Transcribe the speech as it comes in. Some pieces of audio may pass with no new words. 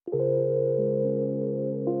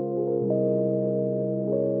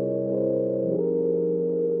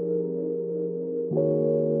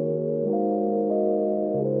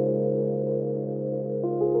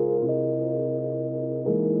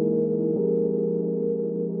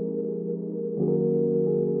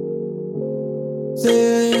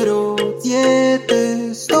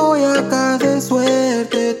07, estoy acá de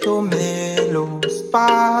suerte. Tomé los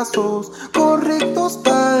pasos correctos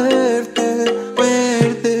para verte.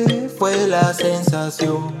 Fuerte fue la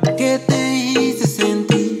sensación que te hice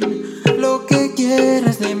sentir. Lo que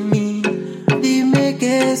quieres de mí, dime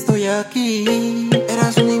que estoy aquí.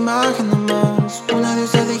 Eras una imagen nomás, una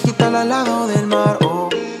diosa digital al lado del mar. Oh,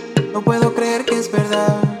 no puedo creer que es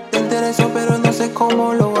verdad. Te intereso pero no sé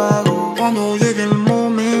cómo lo hago. Cuando llegue el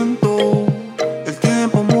momento, el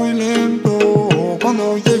tiempo muy lento.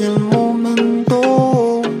 Cuando llegue el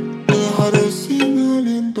momento, me dejaré sin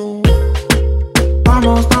aliento.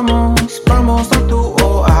 Vamos, vamos, vamos a tu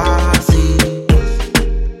oasis.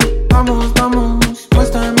 Vamos, vamos,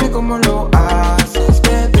 muéstrame cómo lo haces,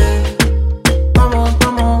 bebé. Vamos,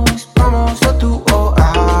 vamos, vamos a tu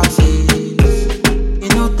oasis. Y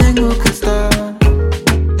no tengo que estar,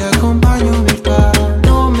 te acompaño virtual.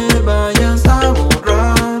 No me vayas a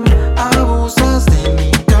borrar, abusas de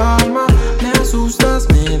mi calma. Me asustas,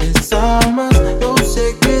 me desarmas, yo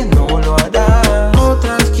sé que no lo harás.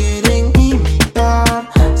 Otras quieren imitar,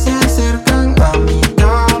 se acercan a mi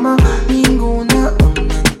cama. Ninguna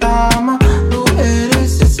una dama, tú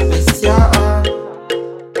eres especial.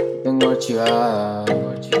 Tengo archivada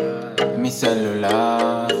en mi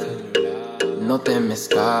celular. No te me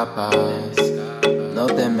escapas, no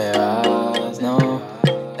te me vas, no.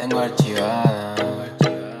 Tengo archivada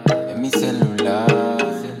en mi celular.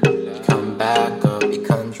 Y con backup, y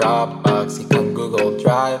con Dropbox, y con Google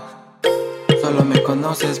Drive. Solo me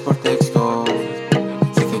conoces por texto,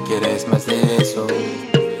 sé que quieres más de eso.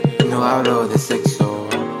 No hablo de sexo,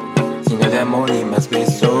 sino de amor y más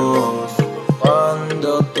besos.